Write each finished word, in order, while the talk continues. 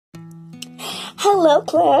Hello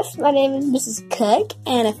class, my name is Mrs. Cook,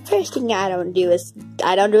 and the first thing I don't do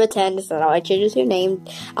attendance, I don't change your name.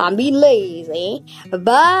 I'm being lazy.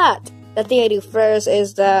 But the thing I do first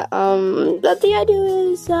is just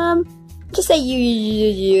say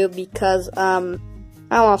you because I don't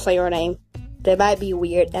want to say your name. That might be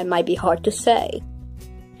weird and might be hard to say.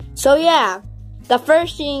 So yeah, the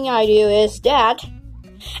first thing I do is that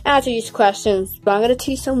answer these questions, but I'm gonna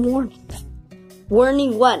teach some warnings.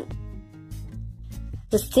 Warning 1.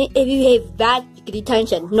 If you behave bad, you get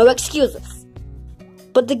detention. No excuses.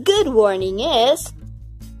 But the good warning is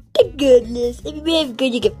the good list. If you behave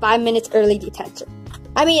good, you get 5 minutes early detention.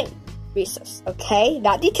 I mean, recess, okay?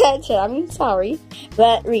 Not detention, sorry.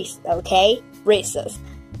 But recess, okay? Recess.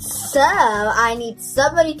 So, I need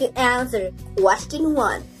somebody to answer question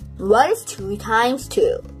 1. What is 2 times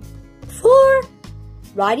 2? 4.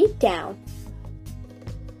 Write it down.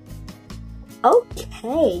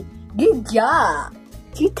 Okay, good job.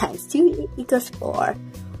 2 times 2 equals 4.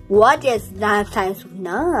 What is 9 times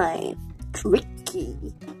 9? Tricky.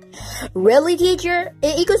 Really, teacher?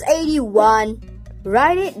 It equals 81.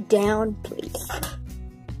 Write it down, please.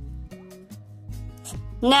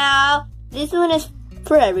 Now, this one is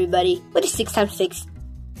for everybody. What is 6 times 6?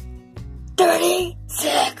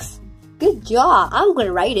 36. Good job. I'm going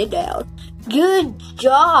to write it down. Good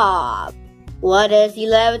job. What is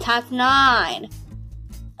 11 times 9?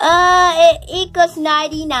 It equals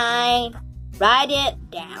 99. Write it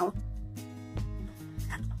down.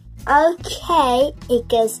 Okay,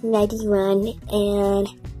 equals 91 and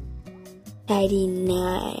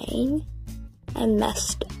 99. I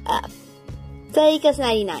messed up. So it equals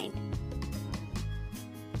 99.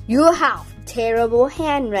 You have terrible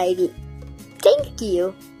handwriting. Thank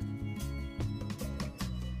you.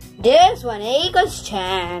 This one equals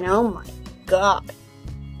 10. Oh my god.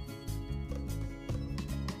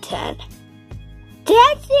 10.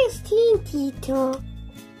 That's 16, Tito.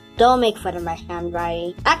 Don't make fun of my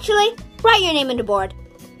handwriting. Actually, write your name on the board.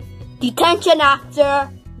 Detention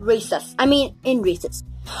after recess. In recess.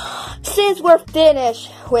 Since we're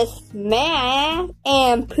finished with math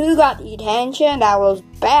and Pooh got detention, that was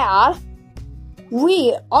bad,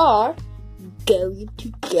 we are going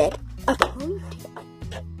to get a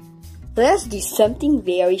ponytail. Let's do something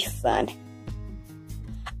very fun.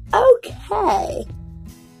 Okay.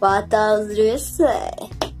 What does this say?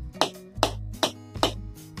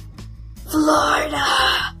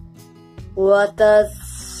 Florida. What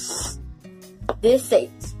does this say?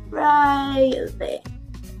 Right there.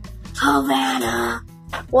 Havana.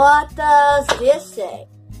 What does this say?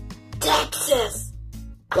 Texas.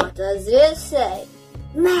 What does this say?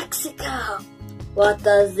 Mexico. What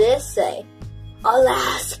does this say?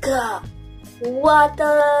 Alaska. What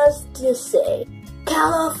does this say?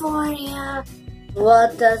 California.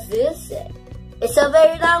 What does this say? It's a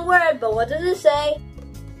very long word, but what does it say?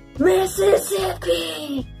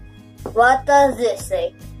 Mississippi. What does this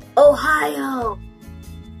say? Ohio.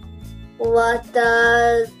 What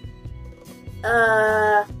does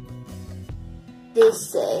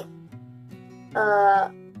this say?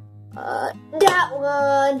 That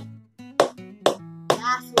one.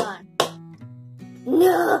 Last one.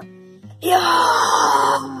 No.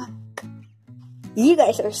 Yeah. You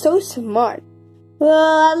guys are so smart.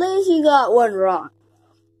 Well, at least you got one wrong.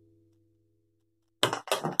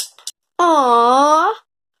 Aww.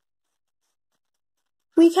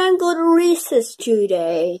 We can't go to recess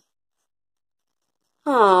today.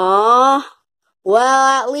 Aww.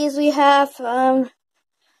 Well, at least we have,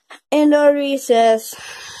 indoor recess.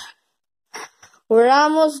 We're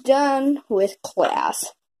almost done with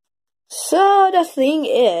class. So, the thing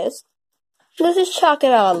is, let's just chalk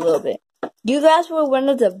it out a little bit. You guys were one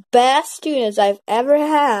of the best students I've ever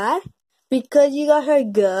had because you got her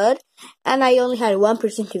good and I only had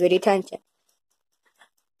 1% to get detention.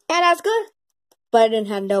 And that's good. But I didn't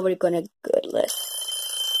have nobody on a good list.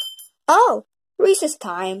 Oh, recess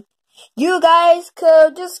time. You guys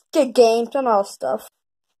could just get games and all stuff.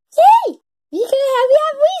 Yay! We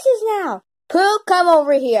have recess now. Pooh, come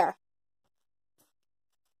over here.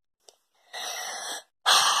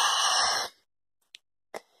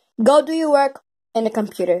 Go do your work in the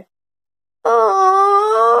computer.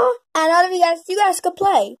 Aww. And all of you guys could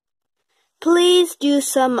play. Please do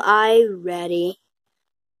some eye ready.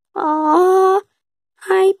 Aww.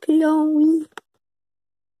 Hi, Chloe.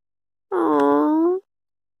 Aww.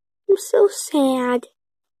 I'm so sad.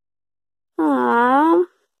 Aww.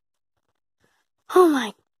 Oh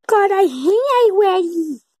my god, I hate eye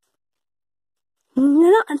ready.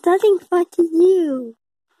 Nothing fun to do.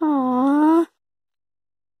 Aww.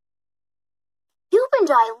 You and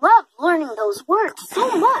I love learning those words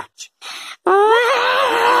so much.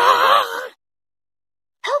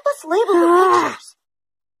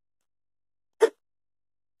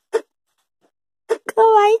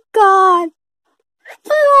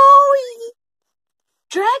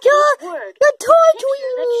 word, you're picture that shows its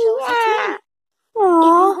torturing meaning. me. If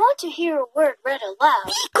you want to hear a word read aloud,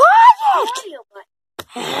 Be quiet! the audio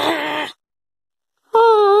button.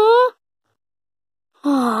 Oh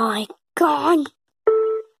my God.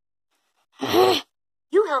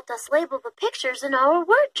 You helped us label the pictures in our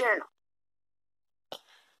word journal.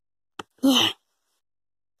 Yeah.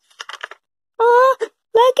 Oh,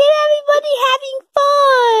 look at everybody having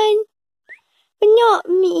fun. But not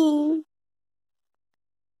me.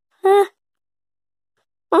 Huh?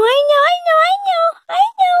 Oh, I know. I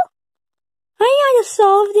know how to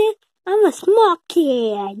solve it. I'm a smart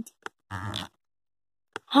kid.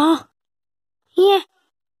 Huh? Yeah,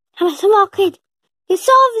 I'm a smart kid. You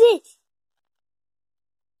solve this.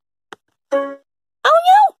 Oh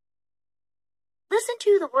no! Listen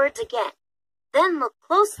to the words again. Then look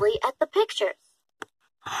closely at the pictures.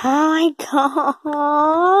 Oh my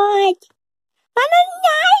God. I don't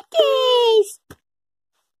like this.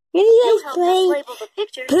 Really You guys helped us playing? label the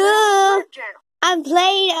pictures in our word journal. I'm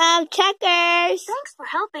playing checkers. Thanks for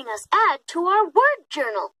helping us add to our word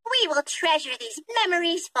journal. We will treasure these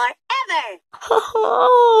memories forever.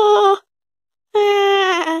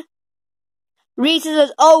 Recess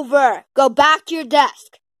is over. Go back to your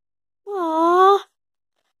desk. Aww.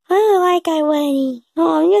 I don't like already.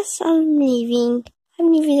 Oh, I'm leaving.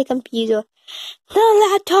 I'm leaving the computer. The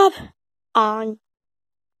laptop on.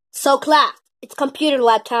 So class, it's computer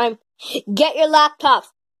lab time. Get your laptops.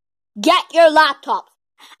 Get your laptops.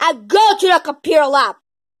 And go to the computer lab.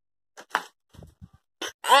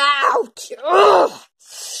 Ouch! Ugh.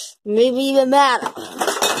 Maybe even mad.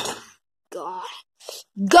 God.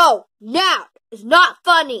 Go now. It's not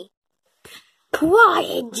funny.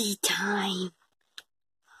 Quiet time.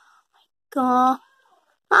 God.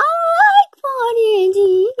 I like quiet.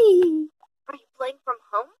 Are you playing from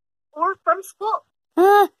home or from school?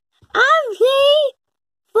 I'm playing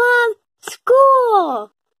from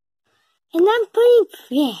school. And I'm playing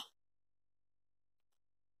free.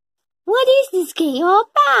 What is this game all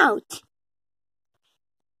about?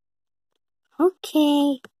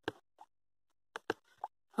 Okay.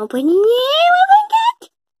 Opening it, what we get?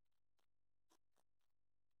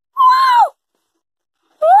 Whoa!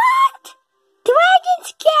 What? Dragon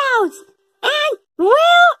Scouts and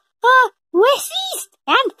resist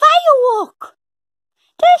and firework.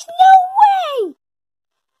 There's no way.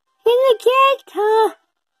 In the character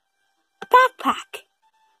backpack.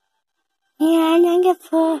 And I'm gonna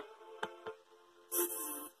put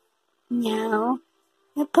no.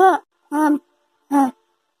 I put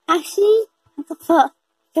actually I could put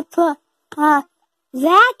that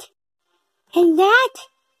and that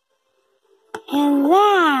and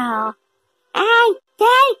that. And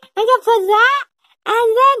then I can put that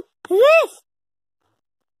and then this.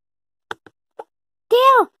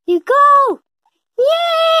 There you go.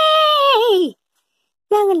 Yay!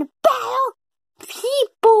 Now I'm gonna battle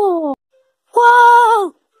people.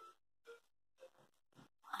 Whoa!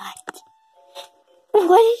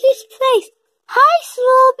 What is this place? Hi,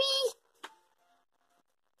 Sloopy.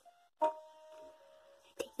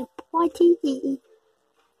 There's a party.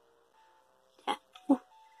 Who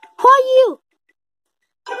are you?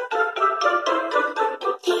 At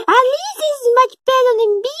least this is much better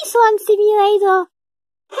than Bison Simulator.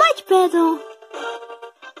 Much better.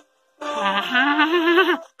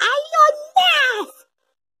 I love math.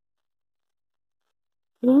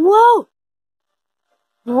 Whoa.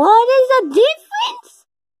 What is the difference?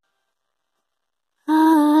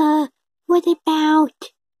 What about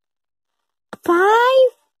 5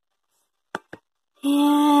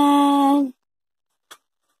 and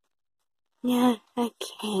yeah,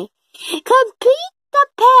 okay. Complete the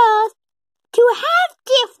pairs to have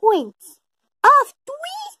difference of 3.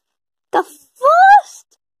 The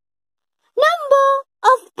first number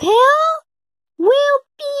of pair will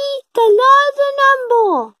be the larger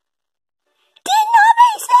number. Did not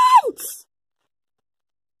make sense.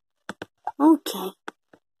 Okay.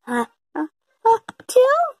 2?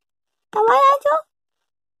 Am I answer?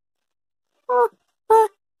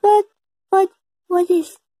 What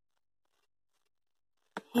is?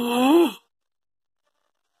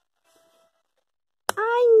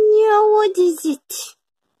 I know what is it.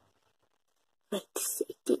 Wait a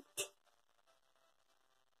second.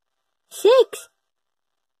 6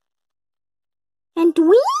 and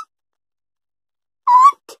 3?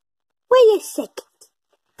 What? Wait a second.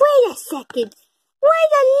 Wait a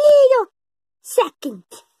little second.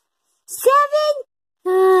 7,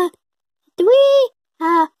 3,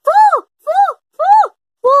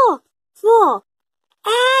 4,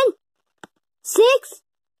 and 6,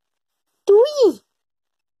 3.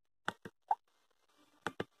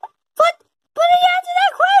 But answer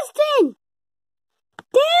that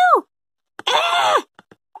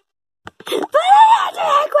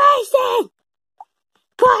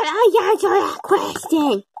answer that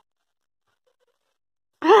question.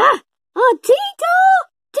 Oh, Tito!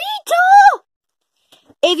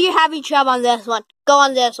 If you're having trouble on this one, go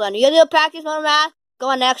on this one. You do practice on math, go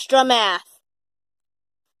on extra math.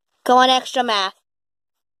 Go on extra math.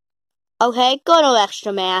 Okay, go to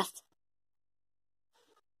extra math.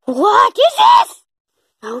 What is this?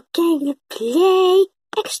 Okay, you play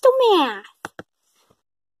extra math.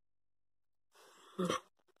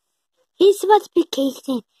 Here's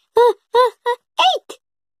multiplication. 8.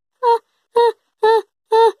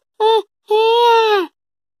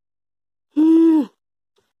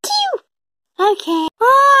 Okay.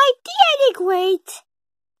 I did great.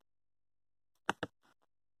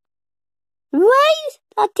 Where's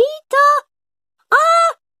the teacher?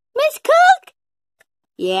 Miss Cook?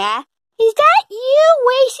 Yeah? Is that you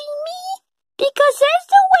wasting me? Because there's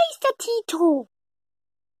no waste the teacher.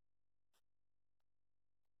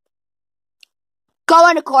 Go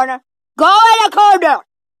in the corner. Go in the corner.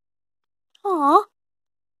 Aw.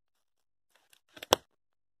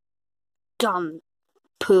 Dumb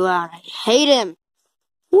poo out. I hate him.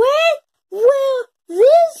 When will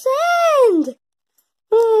this end?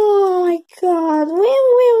 Oh my God, when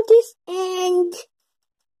will this end?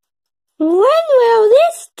 When will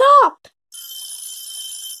this stop?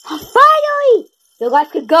 Finally! You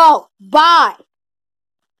guys could go. Bye.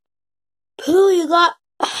 Pooh, you got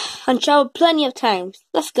on trouble plenty of times.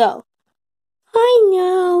 Let's go. I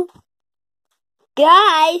know.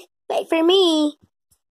 Guys, wait for me.